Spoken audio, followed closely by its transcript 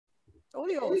All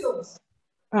yours.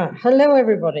 Hello,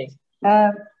 everybody.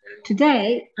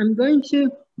 Today, I'm going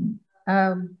to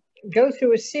go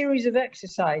through a series of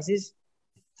exercises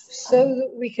so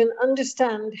that we can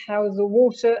understand how the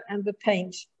water and the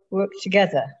paint work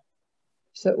together.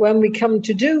 So that when we come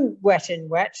to do wet in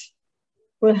wet,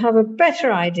 we'll have a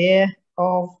better idea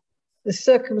of the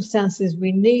circumstances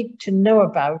we need to know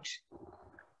about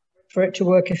for it to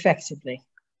work effectively.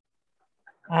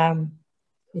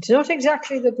 It's not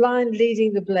exactly the blind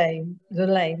leading the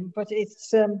lame, but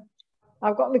it's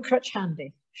I've got my crutch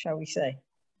handy, shall we say.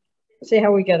 See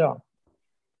how we get on.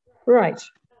 Right,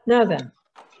 now then,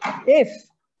 if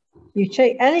you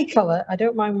take any colour, I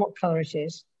don't mind what colour it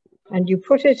is, and you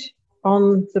put it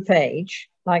on the page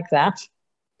like that,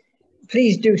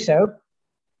 please do so.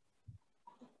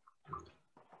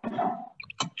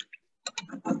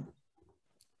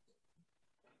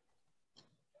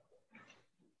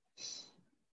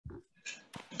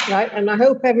 Right, and I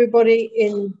hope everybody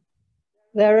in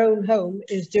their own home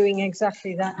is doing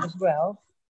exactly that as well.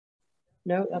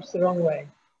 No, that's the wrong way.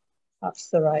 That's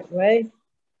the right way.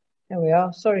 There we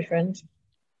are. Sorry, friends.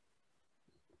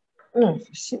 No,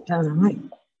 sit down, all right.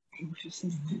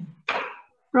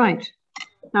 Right.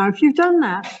 Now, if you've done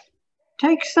that,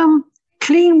 take some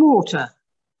clean water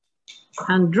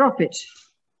and drop it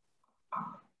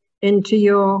into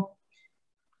your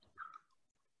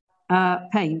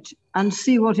paint and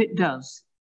see what it does.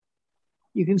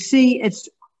 You can see it's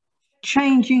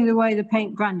changing the way the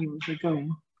paint granules are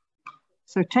going.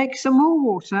 So take some more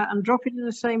water and drop it in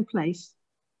the same place.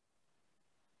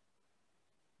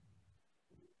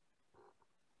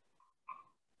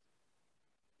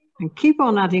 And keep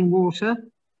on adding water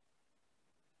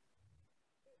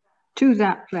to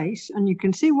that place. And you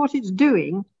can see what it's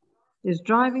doing is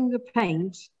driving the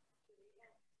paint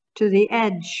to the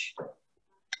edge,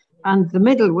 and the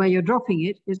middle where you're dropping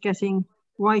it is getting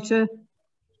whiter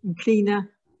and cleaner.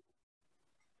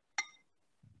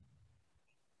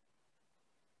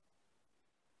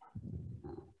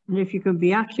 And if you can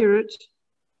be accurate.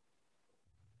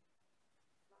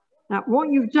 Now,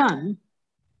 what you've done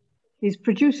is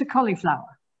produce a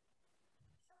cauliflower.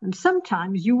 And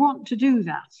sometimes you want to do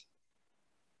that.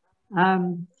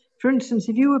 For instance,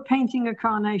 if you were painting a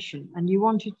carnation and you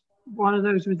wanted one of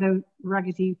those with those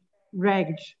raggedy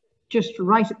rags just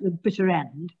right at the bitter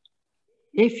end,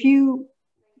 if you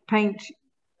paint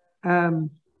the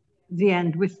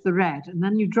end with the red and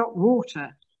then you drop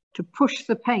water to push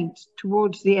the paint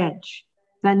towards the edge,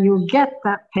 then you'll get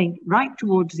that paint right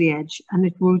towards the edge and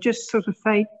it will just sort of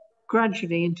fade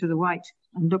gradually into the white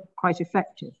and look quite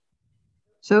effective.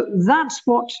 So that's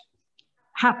what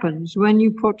happens when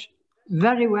you put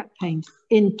very wet paint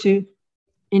into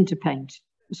paint,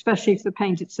 especially if the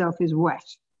paint itself is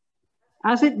wet.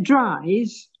 As it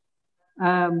dries,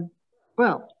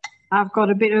 well, I've got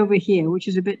a bit over here, which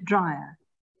is a bit drier.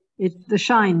 The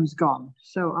shine's gone.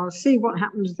 So I'll see what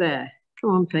happens there. Come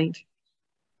on, paint.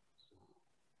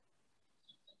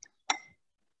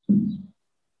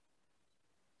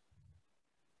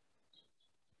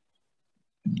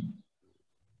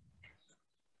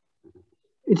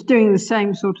 It's doing the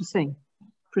same sort of thing,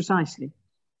 precisely.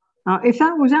 Now, if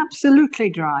that was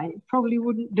absolutely dry, it probably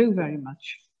wouldn't do very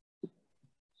much.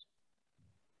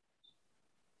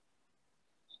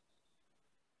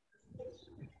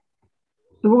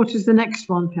 So what is the next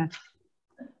one, Pet?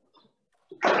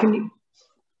 Can you?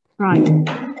 Right.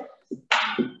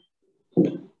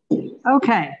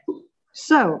 Okay.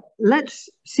 So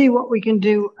let's see what we can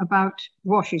do about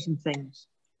washes and things.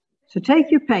 So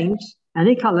take your paint,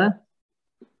 any color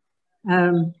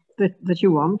that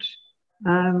you want.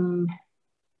 I'm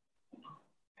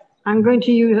going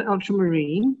to use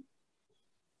ultramarine.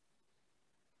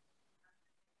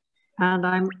 And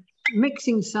I'm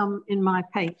mixing some in my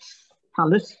paint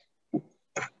palette.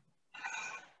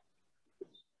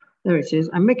 There it is.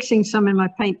 I'm mixing some in my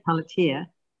paint palette here.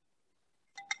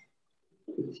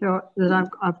 So that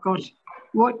I've got,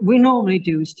 what we normally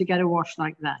do is to get a wash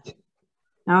like that.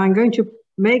 Now I'm going to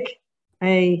make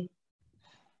a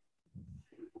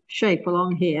shape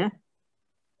along here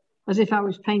as if I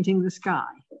was painting the sky.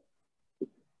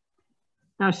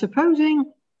 Now supposing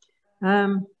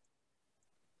I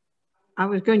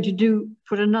was going to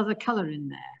put another color in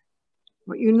there.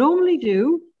 What you normally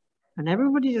do, and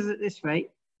everybody does it this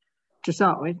way, to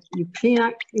start with, you clean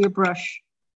out your brush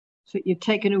so you've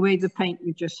taken away the paint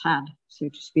you just had, so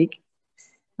to speak.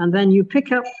 And then you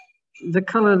pick up the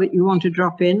color that you want to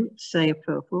drop in, say a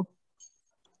purple.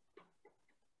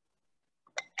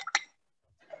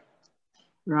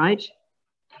 Right.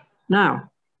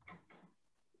 Now,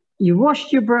 you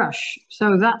washed your brush,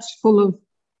 so that's full of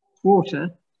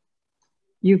water.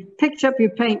 You've picked up your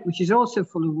paint, which is also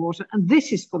full of water, and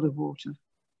this is full of water.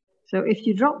 So if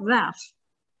you drop that,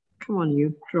 come on,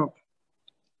 you drop.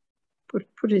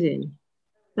 Put it in.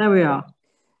 There we are.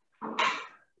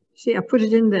 See, I put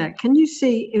it in there. Can you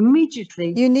see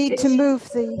immediately? You need to move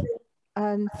the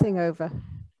thing over,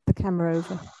 the camera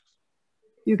over.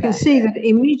 You can see that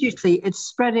immediately it's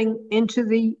spreading into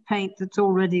the paint that's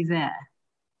already there.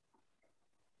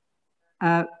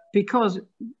 Because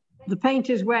the paint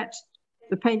is wet,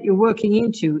 the paint you're working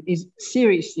into is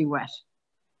seriously wet.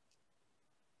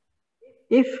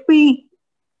 If we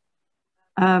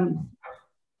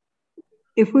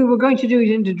were going to do it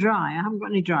into dry, I haven't got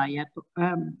any dry yet, but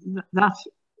that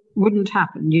wouldn't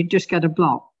happen. You'd just get a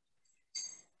blob.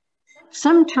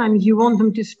 Sometimes you want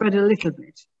them to spread a little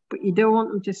bit, but you don't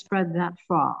want them to spread that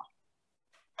far.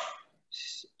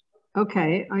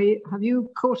 Okay, have you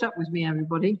caught up with me,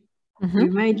 everybody? Mm-hmm.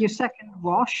 You've made your second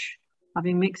wash,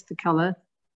 having mixed the colour,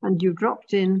 and you've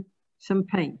dropped in some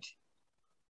paint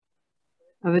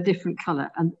of a different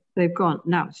colour, and they've gone.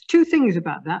 Now, there's two things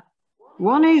about that.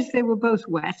 One is they were both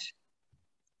wet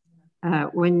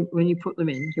when you put them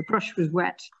in. The brush was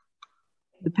wet,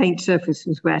 the paint surface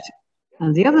was wet.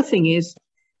 And the other thing is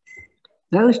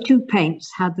those two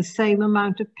paints had the same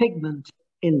amount of pigment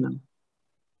in them.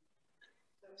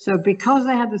 So because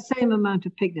they had the same amount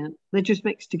of pigment, they just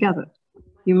mixed together.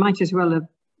 You might as well have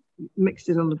mixed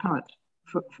it on the palette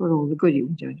for all the good you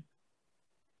were doing.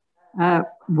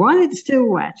 While it's still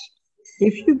wet,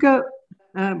 if you go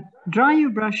dry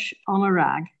your brush on a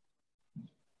rag,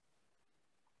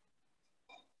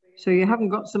 so you haven't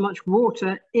got so much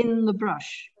water in the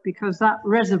brush, because that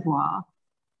reservoir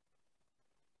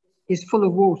is full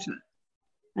of water.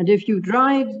 And if you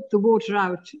dried the water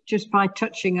out just by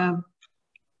touching a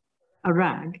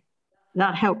rag,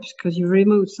 that helps because you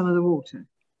remove some of the water.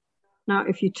 Now,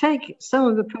 if you take some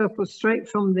of the purple straight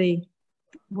from the,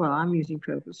 well, I'm using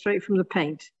purple, straight from the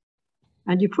paint,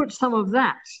 and you put some of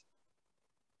that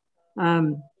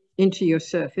into your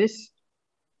surface,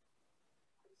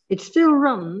 it still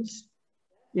runs.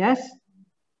 Yes?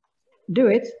 Do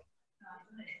it.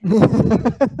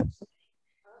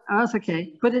 Oh, that's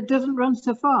okay. But it doesn't run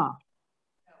so far.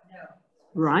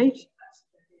 Right?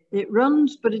 It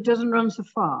runs, but it doesn't run so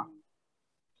far.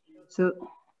 So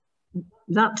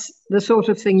that's the sort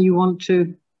of thing you want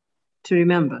to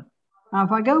remember. Now,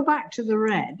 if I go back to the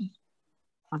red,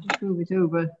 I'll just move it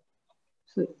over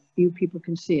so that you people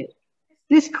can see it.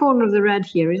 This corner of the red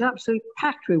here is absolutely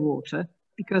packed with water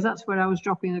because that's where I was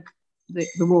dropping the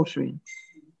water in.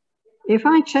 If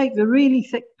I take the really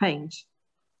thick paint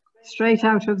straight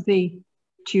out of the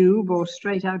tube or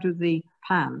straight out of the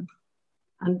pan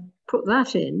and put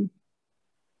that in,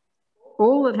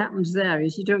 all that happens there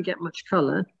is you don't get much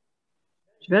colour.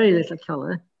 It's very little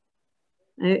colour.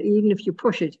 Even if you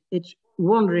push it, it's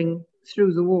wandering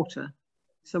through the water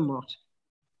somewhat.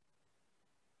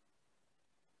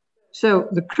 So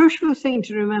the crucial thing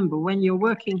to remember when you're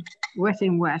working wet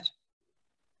in wet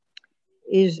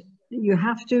is you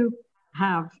have to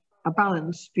have a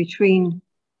balance between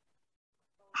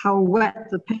how wet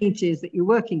the paint is that you're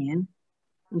working in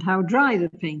and how dry the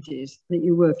paint is that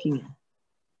you're working in.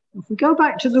 If we go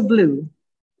back to the blue,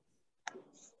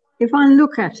 if I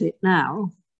look at it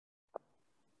now,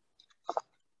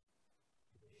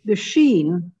 the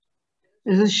sheen,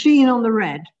 there's a sheen on the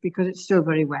red because it's still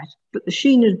very wet, but the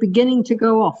sheen is beginning to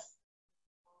go off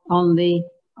on the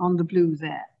blue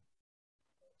there.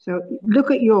 So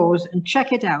look at yours and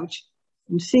check it out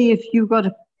and see if you've got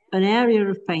an area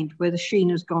of paint where the sheen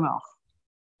has gone off.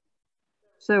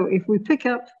 So if we pick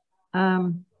up,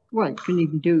 well, you can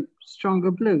even do stronger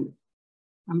blue.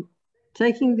 I'm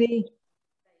taking the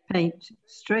paint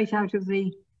straight out of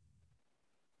the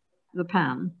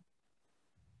pan.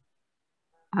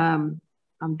 I'm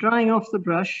drying off the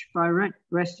brush by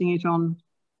resting it on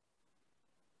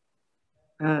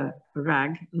a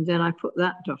rag, and then I put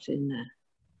that dot in there.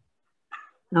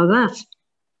 Now that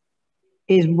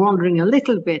is wandering a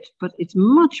little bit, but it's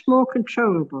much more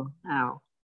controllable now.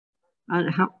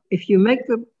 And if you make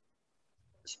the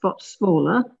spots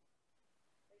smaller,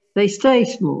 they stay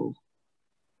small.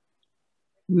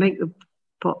 Make the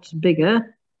pots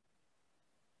bigger,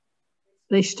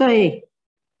 they stay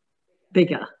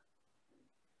bigger.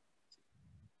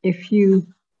 If you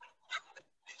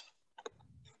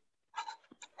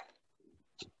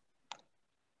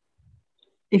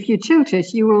tilt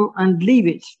it, you will, and leave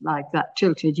it like that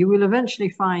tilted, you will eventually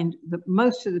find that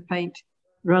most of the paint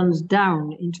runs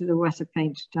down into the wetter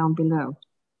paint down below.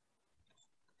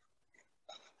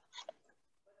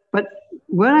 But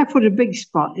where I put a big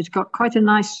spot, it's got quite a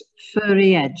nice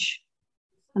furry edge.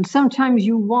 And sometimes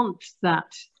you want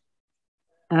that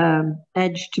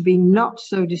edge to be not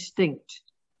so distinct.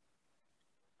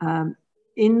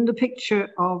 In the picture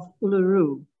of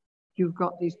Uluru, you've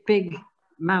got this big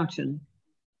mountain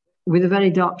with a very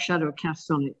dark shadow cast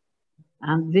on it.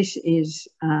 And this is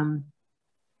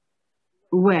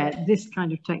where this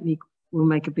kind of technique will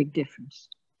make a big difference.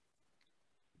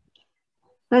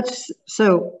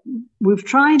 So we've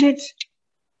tried it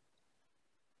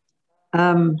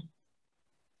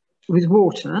with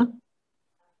water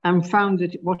and found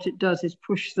that what it does is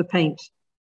push the paint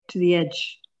to the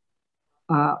edge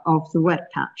of the wet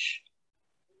patch.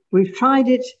 We've tried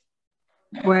it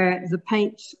where the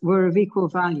paints were of equal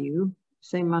value,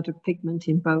 same amount of pigment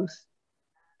in both.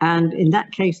 And in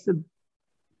that case, the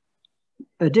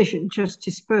addition just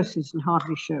disperses and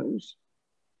hardly shows.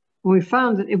 We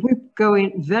found that if we go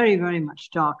in very, very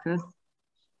much darker,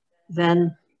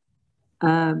 then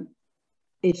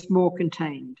it's more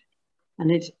contained.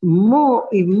 And it's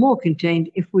even more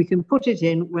contained if we can put it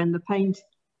in when the paint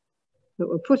that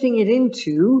we're putting it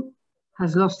into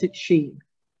has lost its sheen.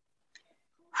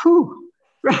 Whew,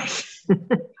 right.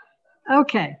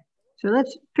 Okay, so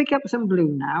let's pick up some blue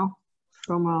now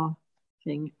from our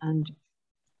thing and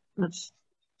let's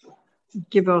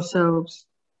give ourselves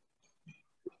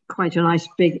quite a nice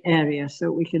big area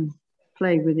so we can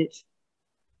play with it.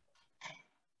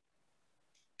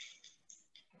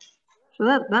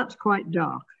 So that's quite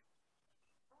dark.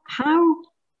 How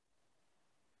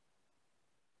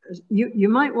you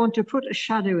might want to put a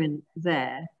shadow in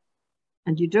there,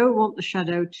 and you don't want the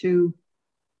shadow to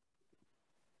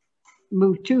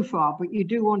move too far, but you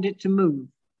do want it to move.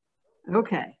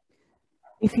 Okay.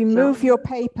 If you move your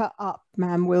paper up,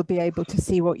 ma'am, we'll be able to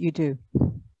see what you do.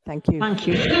 Thank you. Thank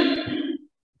you.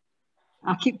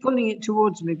 I'll keep pulling it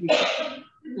towards me.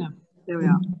 Yeah, there we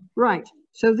are. Right.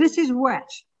 So this is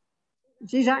wet.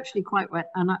 It is actually quite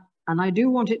wet, and I do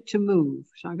want it to move.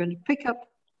 So I'm going to pick up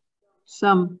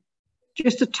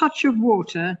just a touch of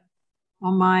water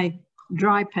on my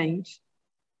dry paint,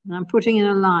 and I'm putting in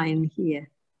a line here.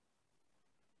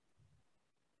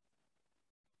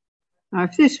 Now,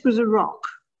 if this was a rock,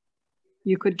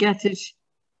 you could get it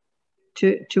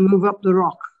to move up the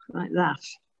rock like that.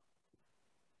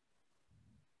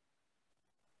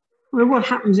 Well, what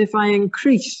happens if I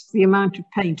increase the amount of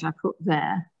paint I put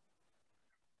there?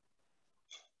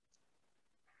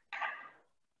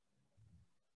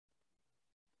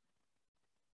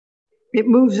 It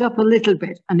moves up a little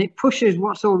bit and it pushes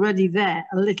what's already there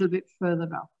a little bit further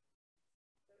up.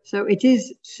 So it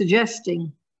is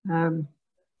suggesting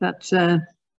that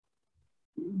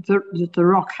the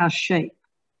rock has shape,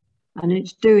 and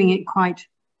it's doing it quite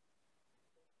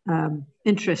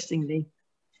interestingly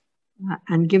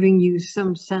and giving you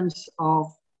some sense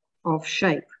of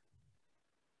shape.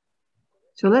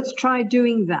 So let's try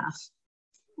doing that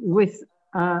with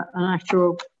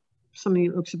something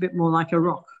that looks a bit more like a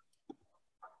rock.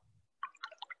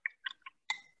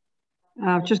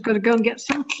 I've just got to go and get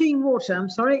some clean water. I'm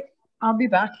sorry, I'll be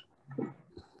back.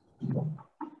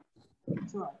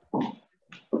 That's all right.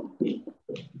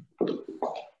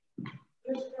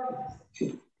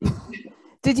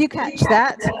 Did you catch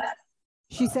that?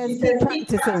 She says keep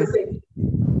practicing,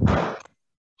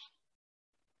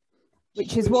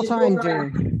 which is what I'm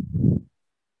doing.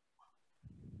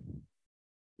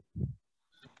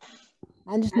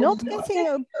 And not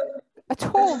getting at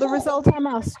all the result I'm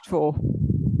asked for.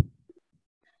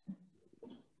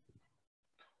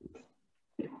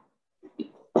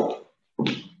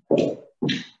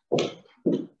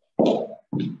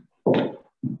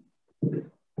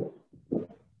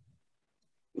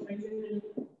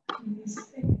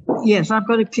 Yes, I've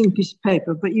got a clean piece of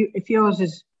paper, but if yours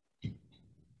has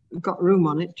got room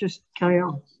on it, just carry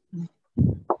on.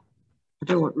 I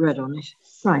don't want red on it.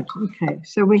 Right, okay,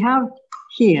 so we have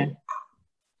here,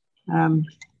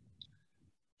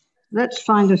 let's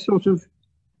find a sort of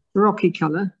rocky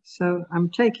color. So I'm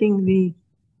taking the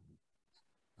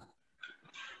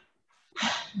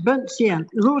burnt sienna,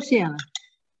 raw sienna.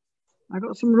 I've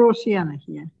got some raw sienna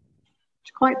here.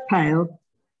 It's quite pale,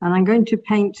 and I'm going to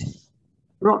paint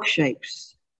rock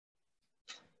shapes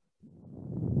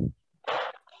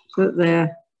so that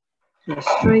they're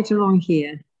straight along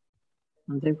here,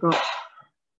 and they've got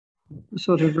a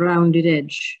sort of rounded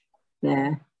edge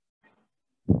there.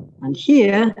 And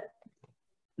here,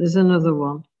 there's another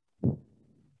one.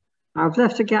 I've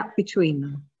left a gap between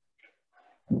them.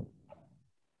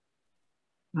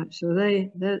 Right, so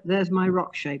there's my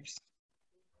rock shapes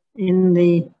in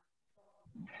the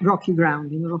rocky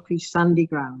ground, in the rocky sandy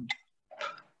ground.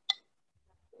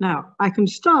 Now, I can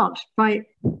start by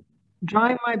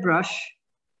drying my brush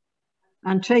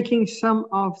and taking some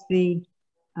of the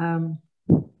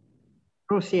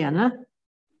raw sienna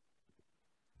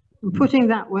and putting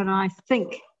that where I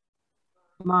think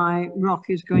my rock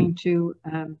is going to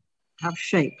have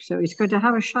shape. So it's going to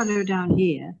have a shadow down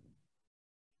here,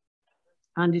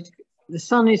 and the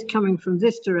sun is coming from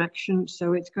this direction,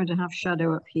 so it's going to have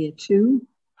shadow up here too.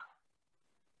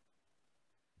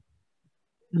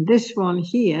 And this one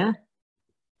here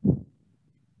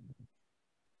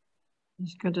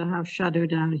is going to have shadow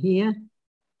down here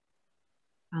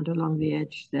and along the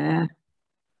edge there.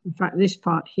 In fact, this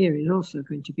part here is also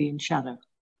going to be in shadow.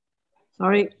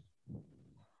 Sorry.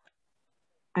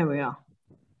 There we are.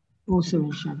 Also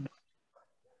in shadow.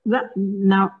 That,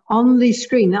 now, on the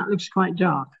screen, that looks quite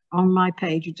dark. On my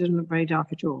page, it doesn't look very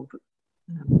dark at all. But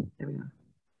there we are.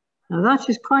 Now, that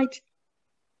is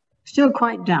still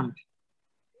quite damp.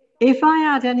 If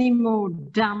I add any more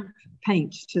damp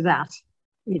paint to that,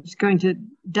 it's going to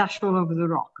dash all over the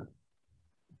rock.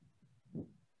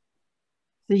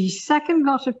 The second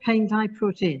lot of paint I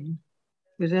put in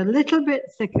was a little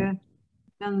bit thicker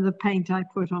than the paint I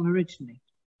put on originally.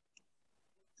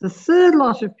 The third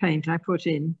lot of paint I put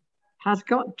in has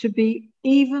got to be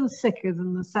even thicker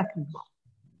than the second one.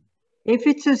 If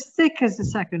it's as thick as the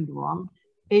second one,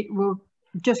 it will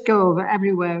just go over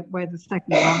everywhere where the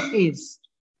second one is.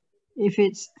 If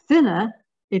it's thinner,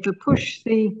 it'll push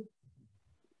the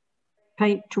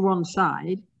paint to one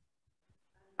side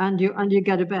and you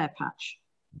get a bare patch.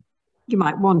 You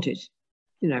might want it,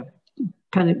 you know,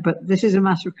 but this is a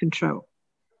matter of control.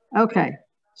 Okay,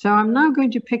 so I'm now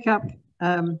going to pick up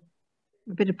a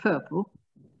bit of purple.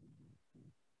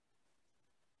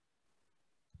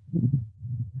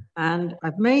 And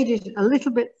I've made it a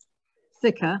little bit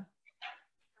thicker,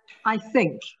 I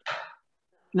think.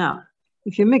 Now,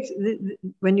 if you mix,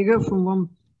 when you go from one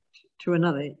to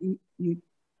another,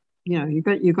 you've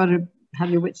got to have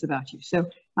your wits about you. So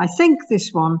I think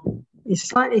this one is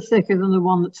slightly thicker than the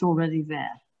one that's already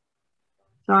there.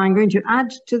 So I'm going to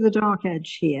add to the dark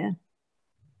edge here.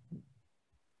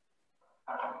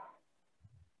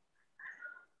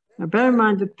 Now bear in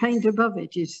mind the paint above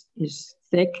it is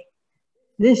thick.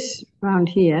 This round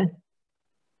here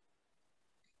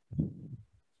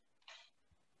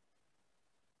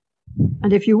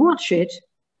and if you watch it,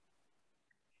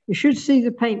 you should see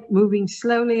the paint moving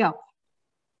slowly up.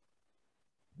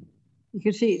 You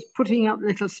can see it's putting up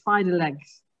little spider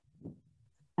legs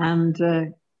and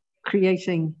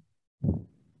creating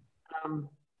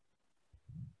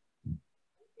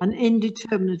an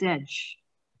indeterminate edge,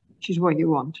 which is what you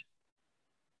want.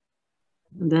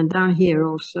 And then down here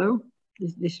also,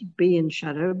 this would be in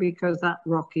shadow because that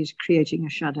rock is creating a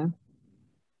shadow.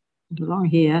 And along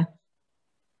here,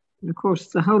 and of course,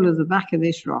 the whole of the back of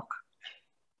this rock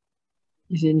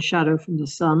is in shadow from the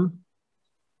sun.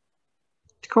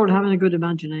 It's called having a good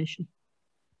imagination.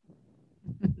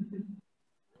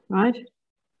 Right?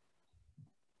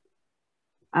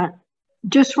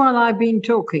 Just while I've been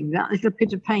talking, that little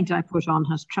bit of paint I put on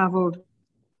has traveled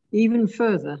even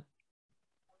further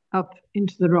up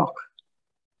into the rock.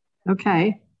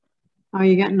 Okay, how are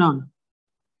you getting on?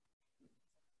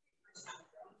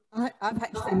 I've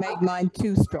actually made mine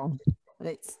too strong, but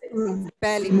it's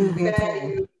barely moving at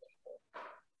all.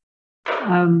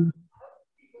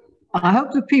 I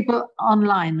hope the people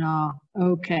online are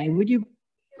okay. Would you,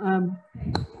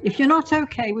 if you're not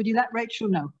okay, would you let Rachel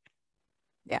know?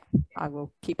 Yeah, I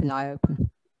will keep an eye open.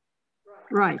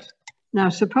 Right. Now,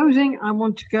 supposing I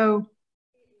want to go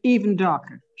even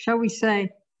darker, shall we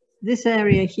say this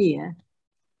area here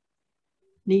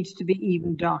needs to be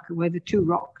even darker where the two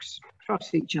rocks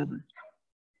cross each other.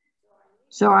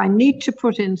 So I need to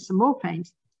put in some more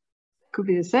paint. Could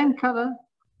be the same color,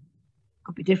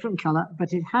 could be different color,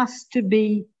 but it has to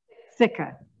be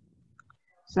thicker.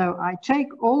 So I take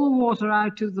all the water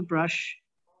out of the brush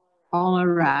on a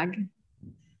rag.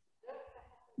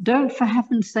 Don't, for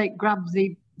heaven's sake, grab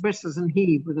the bristles and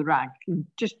heave with a rag.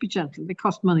 Just be gentle. They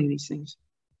cost money, these things.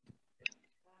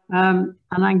 And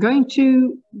I'm going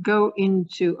to go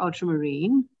into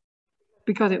ultramarine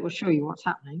because it will show you what's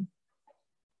happening.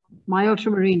 My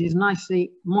ultramarine is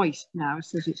nicely moist now,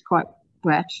 so it's quite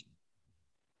wet.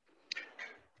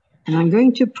 And I'm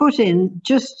going to put in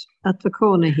just at the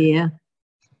corner here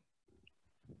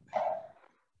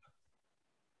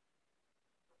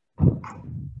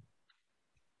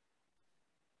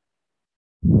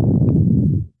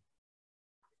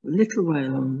a little way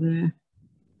along there.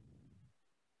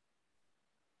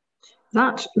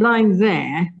 That line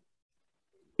there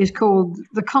is called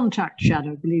the contact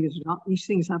shadow, believe it or not. These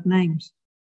things have names.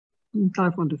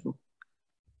 Quite wonderful.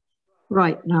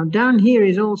 Right, now down here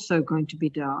is also going to be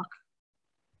dark.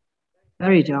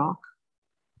 very dark,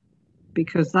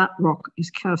 because that rock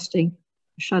is casting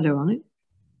a shadow on it.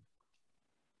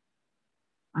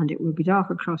 And it will be dark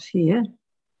across here.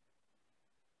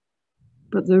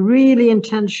 But the really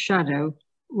intense shadow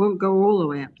won't go all the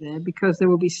way up there, because there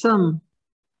will be some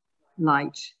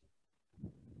light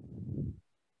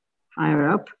higher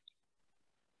up.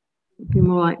 It'd be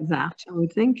more like that, I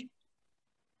would think.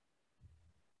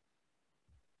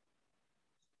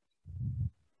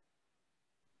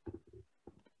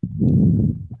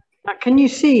 Now, can you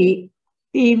see,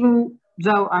 even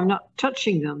though I'm not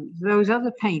touching them, those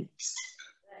other paints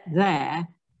there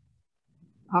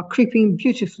are creeping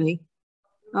beautifully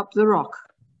up the rock.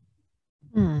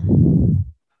 And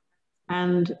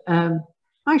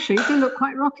actually, they look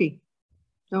quite rocky.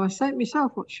 Though I say it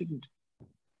myself, what shouldn't.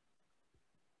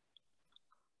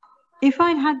 If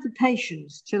I'd had the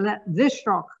patience to let this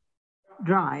rock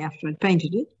dry after I'd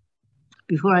painted it,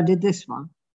 before I did this one,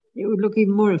 it would look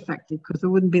even more effective, because there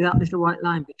wouldn't be that little white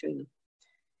line between them.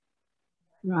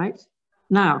 Right?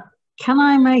 Now, can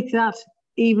I make that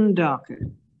even darker?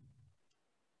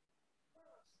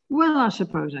 Well, I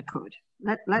suppose I could.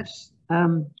 Let's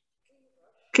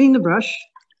clean the brush,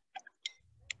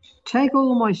 take all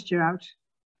the moisture out,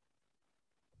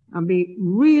 and be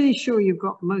really sure you've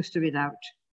got most of it out.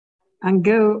 And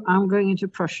I'm going into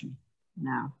Prussian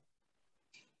now.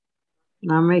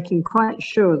 And I'm making quite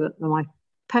sure that my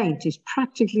paint is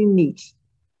practically neat.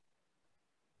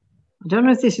 I don't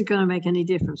know if this is going to make any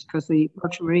difference because the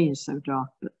ultramarine is so dark,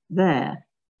 but there,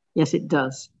 yes, it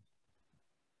does.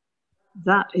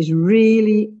 That is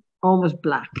really almost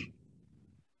black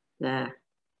there.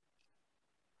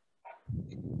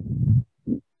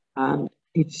 And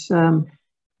it's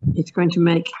going to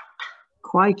make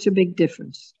quite a big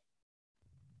difference.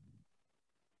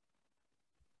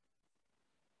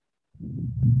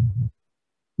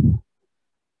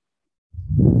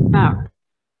 Now,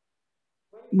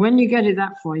 when you get it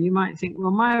that far, you might think,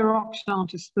 well, my rocks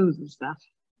aren't as smooth as that.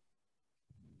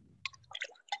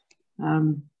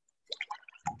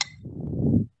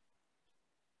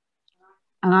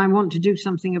 And I want to do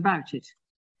something about it.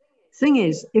 Thing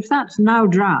is, if that's now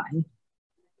dry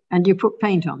and you put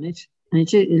paint on it,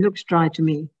 and it looks dry to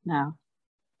me now.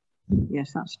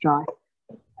 Yes, that's dry.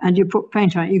 And you put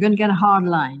paint on it, you're going to get a hard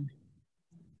line.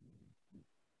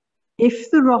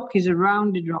 If the rock is a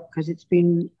rounded rock because it's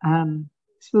been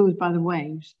smoothed by the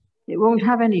waves, it won't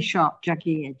have any sharp,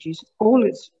 jaggedy edges. All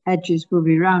its edges will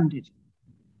be rounded.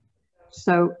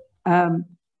 So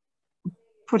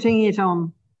putting it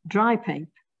on dry paint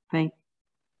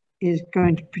is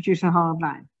going to produce a hard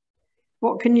line.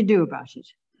 What can you do about it?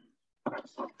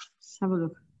 Let's have a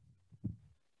look.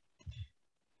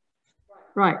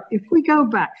 Right, if we go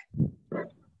back,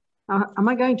 am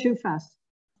I going too fast?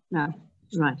 No,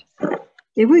 right.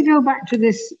 If we go back to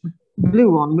this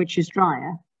blue one, which is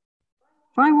drier,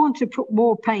 if I want to put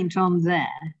more paint on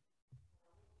there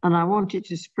and I want it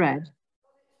to spread,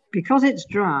 because it's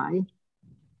dry,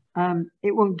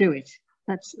 it won't do it.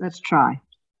 Let's try.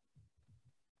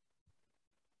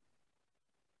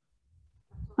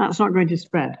 That's not going to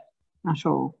spread at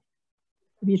all.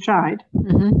 Have you tried?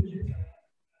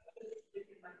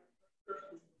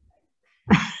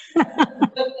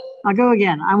 I'll go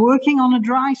again. I'm working on a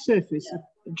dry surface,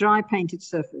 a dry painted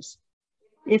surface.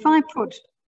 If I put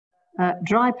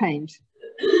dry paint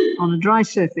on a dry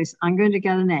surface, I'm going to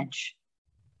get an edge,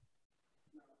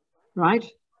 right?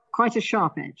 Quite a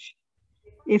sharp edge.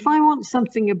 If I want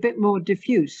something a bit more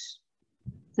diffuse,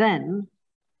 then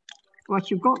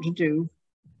what you've got to do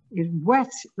is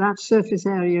wet that surface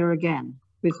area again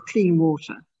with clean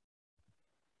water.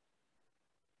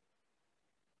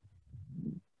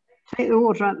 Take the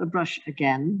water out of the brush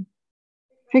again,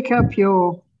 pick up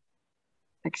your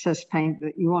excess paint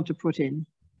that you want to put in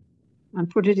and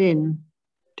put it in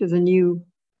to the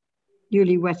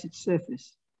newly wetted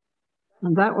surface.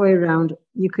 And that way around,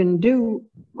 you can do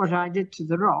what I did to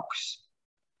the rocks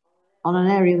on an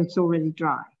area that's already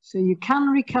dry. So you can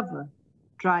recover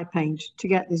dry paint to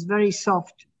get this very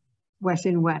soft wet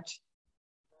in wet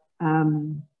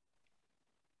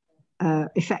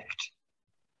effect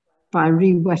by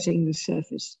re-wetting the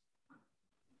surface.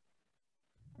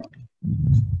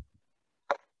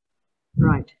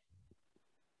 Right.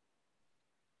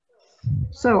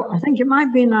 So I think it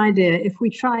might be an idea if we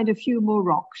tried a few more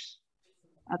rocks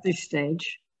at this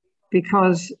stage,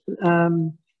 because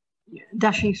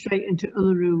dashing straight into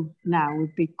Uluru now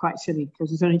would be quite silly because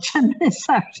there's only 10 minutes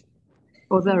out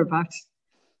or thereabouts.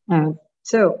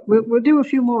 So we'll do a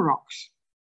few more rocks.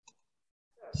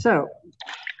 So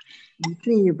you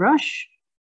clean your brush,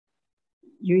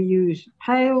 you use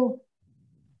pale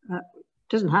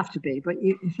doesn't have to be, but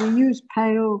if you use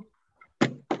pale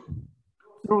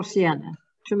raw sienna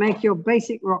to make your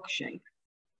basic rock shape,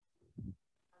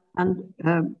 and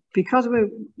because we're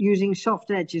using soft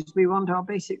edges, we want our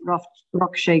basic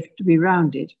rock shape to be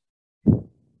rounded.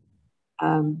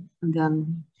 And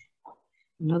then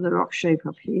another rock shape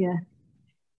up here.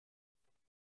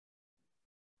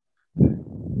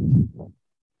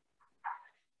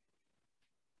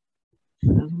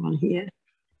 Another one here.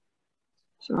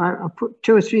 So I'll put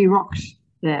 2 or 3 rocks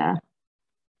there.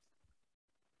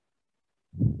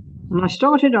 And I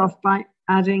started off by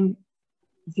adding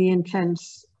the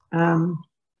intense raw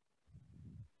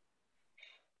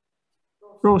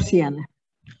sienna.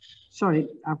 Sorry,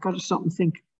 I've got to stop and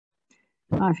think.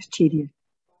 Life is tedious.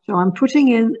 So I'm putting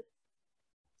in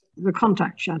the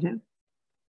contact shadow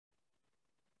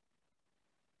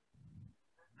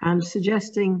and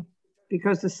suggesting,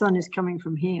 because the sun is coming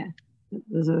from here, that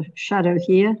there's a shadow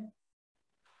here,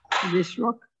 this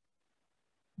rock.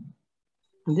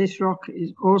 And this rock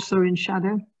is also in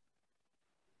shadow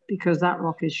because that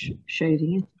rock is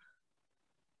shading it.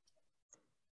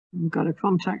 We've got a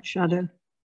contact shadow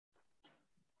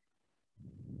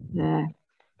there.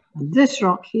 And this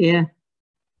rock here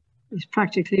is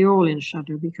practically all in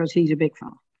shadow because he's a big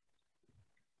fella.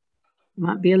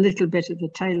 Might be a little bit at the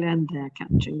tail end there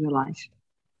catching the light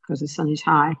because the sun is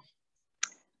high.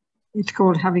 It's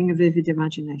called having a vivid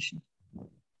imagination.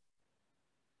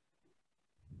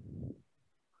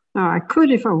 Now I could,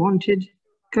 if I wanted,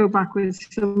 go back with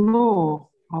some more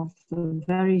of the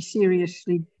very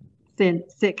seriously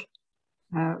thick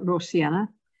raw sienna.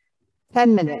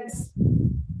 10 minutes.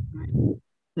 Right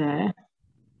there.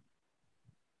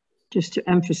 Just to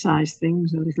emphasize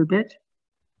things a little bit.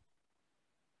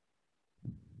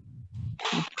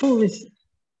 I'll pull this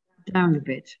down a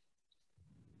bit.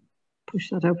 Push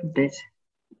that up a bit.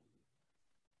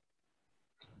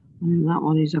 And that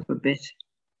one is up a bit.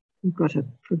 We've got a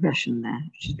progression there,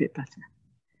 which is a bit better.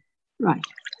 Right.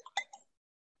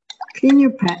 Clean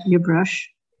your brush,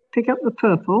 pick up the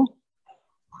purple,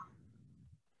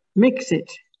 mix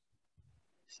it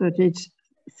so that it's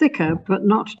thicker, but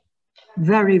not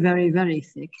very, very, very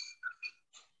thick.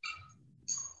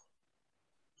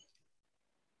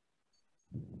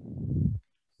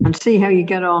 And see how you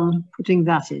get on putting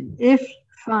that in. If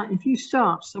you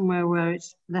start somewhere where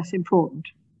it's less important,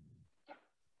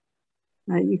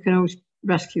 you can always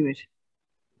rescue it.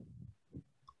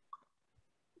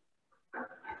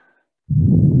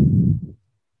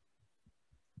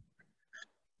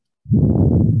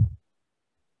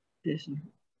 There's a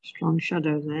strong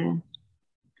shadow there.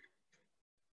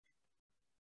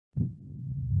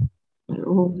 But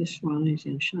all this one is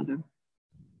in shadow.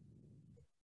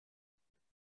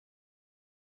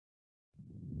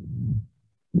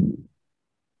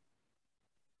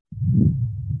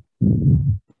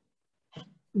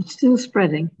 It's still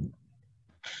spreading.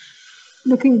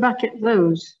 Looking back at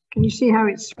those, can you see how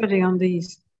it's spreading on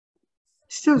these?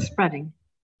 Still spreading.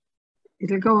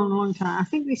 It'll go on a long time. I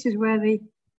think this is where the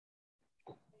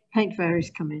paint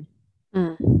fairies come in.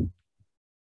 Mm.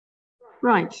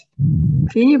 Right.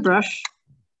 Clean your brush.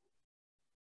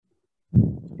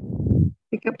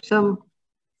 Pick up some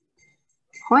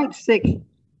quite thick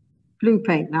blue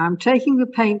paint. Now I'm taking the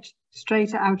paint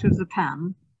straight out of the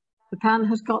pan. The pan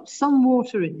has got some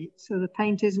water in it, so the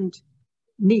paint isn't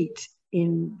neat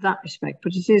in that respect,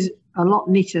 but it is a lot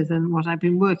neater than what I've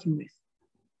been working with,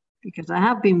 because I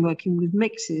have been working with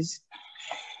mixes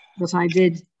that I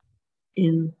did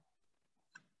in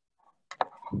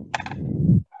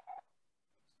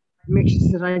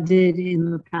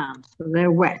the pan, so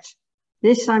they're wet.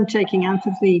 This I'm taking out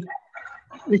of the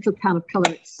little pan of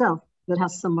color itself that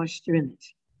has some moisture in it.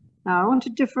 Now I want to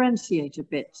differentiate a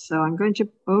bit, so I'm going to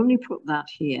only put that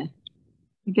here.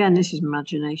 Again, this is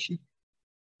imagination.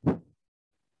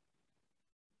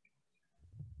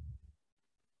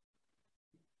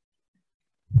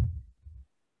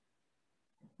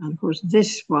 And of course,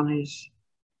 this one is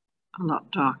a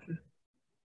lot darker.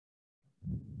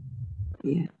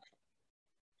 Yeah.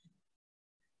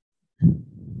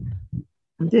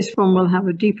 And this one will have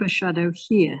a deeper shadow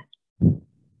here.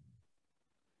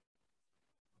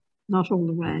 Not all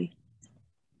the way.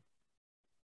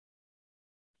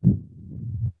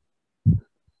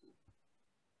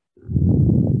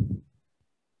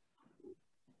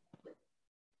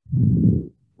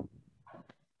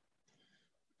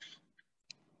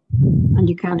 And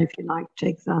you can, if you like,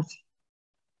 take that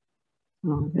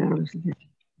along there a little bit.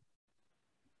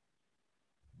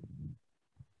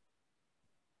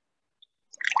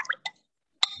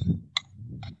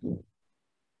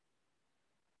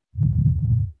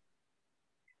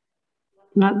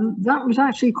 Now, that was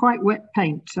actually quite wet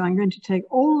paint, so I'm going to take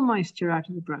all the moisture out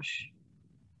of the brush.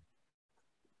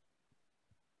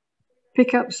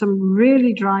 Pick up some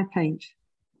really dry paint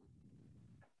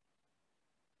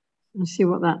and see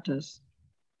what that does.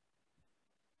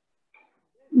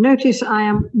 Notice I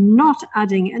am not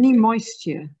adding any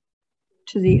moisture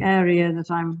to the area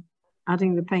that I'm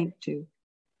adding the paint to.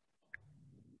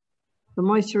 The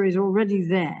moisture is already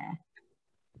there,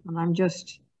 and I'm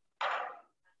just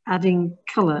adding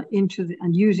color into the,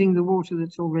 and using the water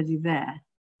that's already there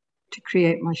to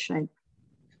create my shape.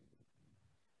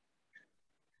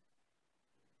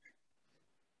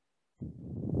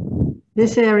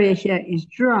 This area here is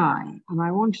dry, and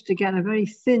I wanted to get a very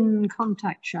thin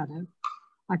contact shadow.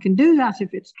 I can do that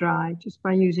if it's dry, just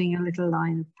by using a little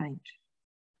line of paint.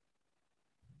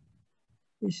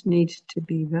 This needs to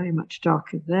be very much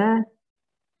darker there.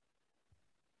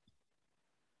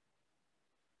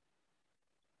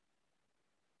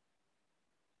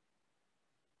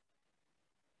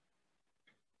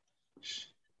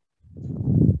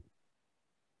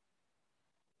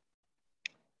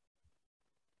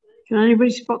 Can anybody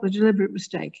spot the deliberate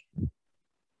mistake?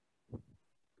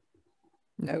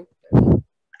 No.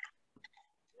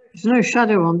 There's no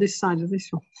shadow on this side of this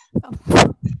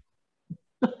one.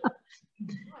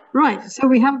 Right, so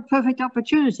we have a perfect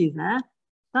opportunity there.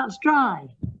 That's dry.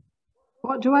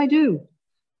 What do I do?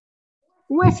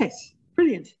 Wet it.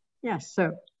 Brilliant. Yes,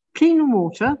 so clean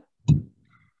water.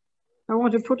 I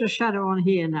want to put a shadow on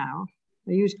here now.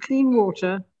 I use clean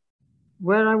water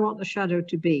where I want the shadow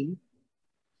to be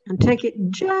and take it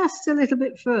just a little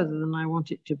bit further than I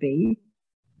want it to be.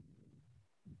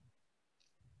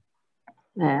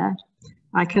 There.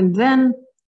 I can then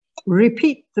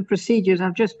repeat the procedures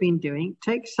I've just been doing.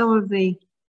 Take some of the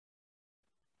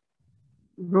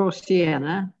raw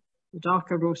sienna, the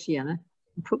darker raw sienna,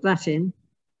 and put that in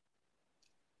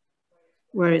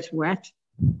where it's wet.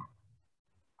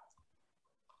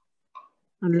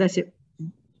 And let it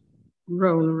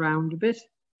roll around a bit.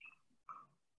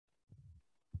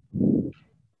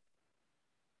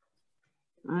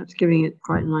 That's giving it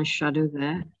quite a nice shadow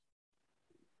there.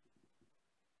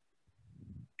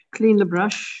 Clean the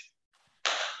brush,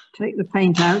 take the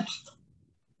paint out.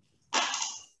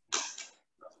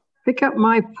 Pick up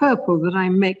my purple that I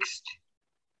mixed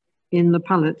in the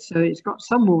palette, so it's got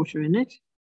some water in it.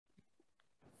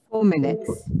 4 minutes.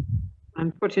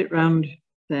 And put it round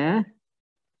there.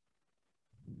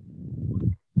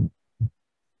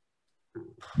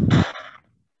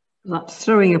 That's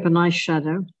throwing up a nice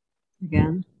shadow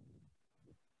again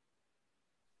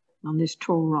on this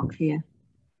tall rock here.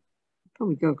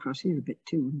 Probably go across here a bit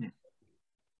too, wouldn't it?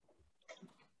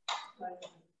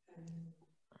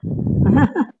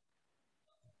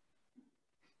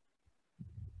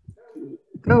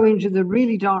 Go into the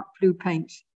really dark blue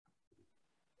paint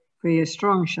for your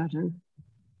strong shadow,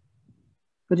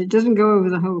 but it doesn't go over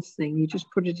the whole thing. You just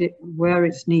put it where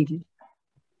it's needed.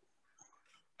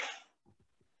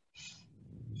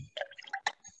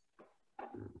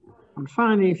 And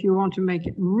finally, if you want to make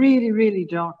it really, really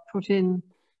dark, put in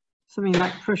something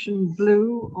like Prussian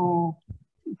blue, or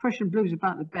Prussian blue is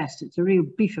about the best. It's a real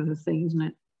beef of a thing, isn't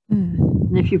it? Mm.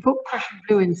 And if you put Prussian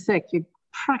blue in thick, you're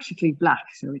practically black,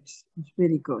 so it's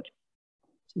really good.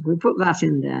 So we put that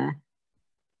in there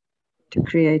to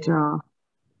create our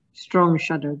strong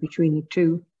shadow between the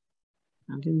two.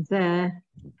 And in there,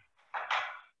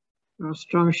 our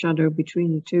strong shadow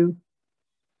between the two.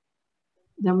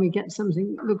 Then we get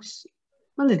something that looks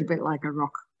a little bit like a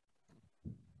rock.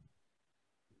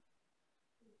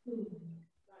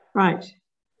 Right,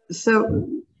 so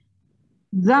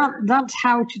that's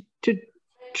how to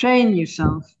train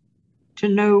yourself to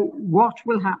know what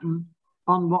will happen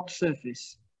on what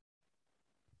surface.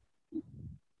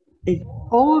 It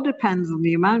all depends on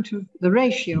the amount of the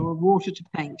ratio of water to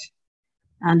paint.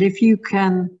 And if you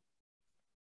can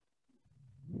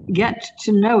get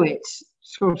to know it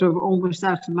sort of almost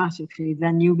automatically,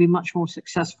 then you'll be much more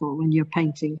successful when you're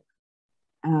painting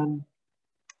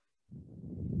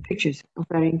pictures of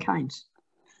varying kinds.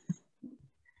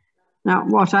 Now,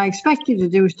 what I expect you to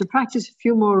do is to practice a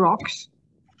few more rocks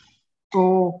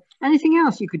or anything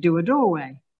else. You could do a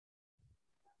doorway,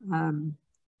 you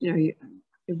know,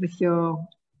 with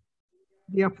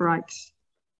the uprights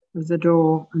of the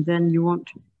door, and then you want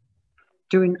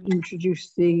to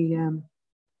introduce the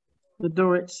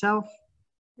door itself.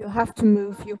 You'll have to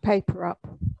move your paper up,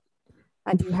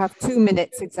 and you have 2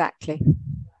 minutes exactly.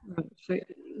 Right, so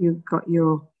you've got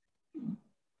your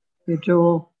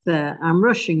door there. I'm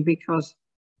rushing because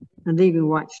I'm leaving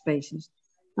white spaces.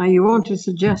 Now you want to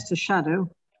suggest a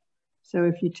shadow. So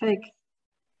if you take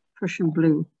Prussian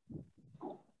blue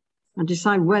and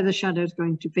decide where the shadow is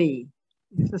going to be.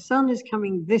 If the sun is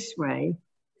coming this way,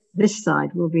 this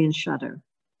side will be in shadow.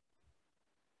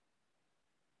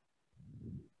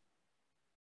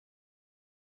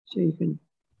 So you can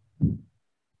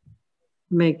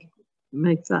make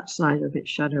that side a bit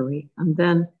shadowy, and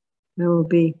then there will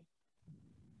be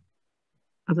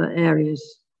other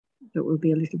areas that will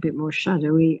be a little bit more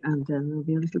shadowy, and then there'll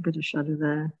be a little bit of shadow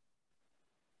there.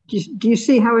 Do you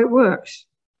see how it works?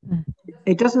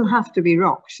 It doesn't have to be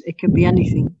rocks. It can be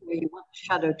anything where you want the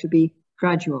shadow to be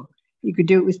gradual. You could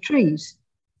do it with trees.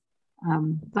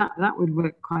 That would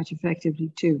work quite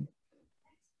effectively too.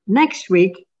 Next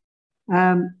week,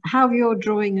 have your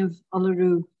drawing of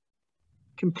Uluru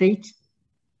complete,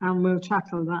 and we'll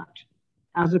tackle that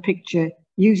as a picture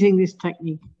using this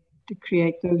technique to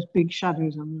create those big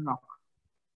shadows on the rock.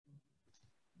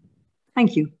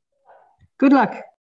 Thank you. Good luck.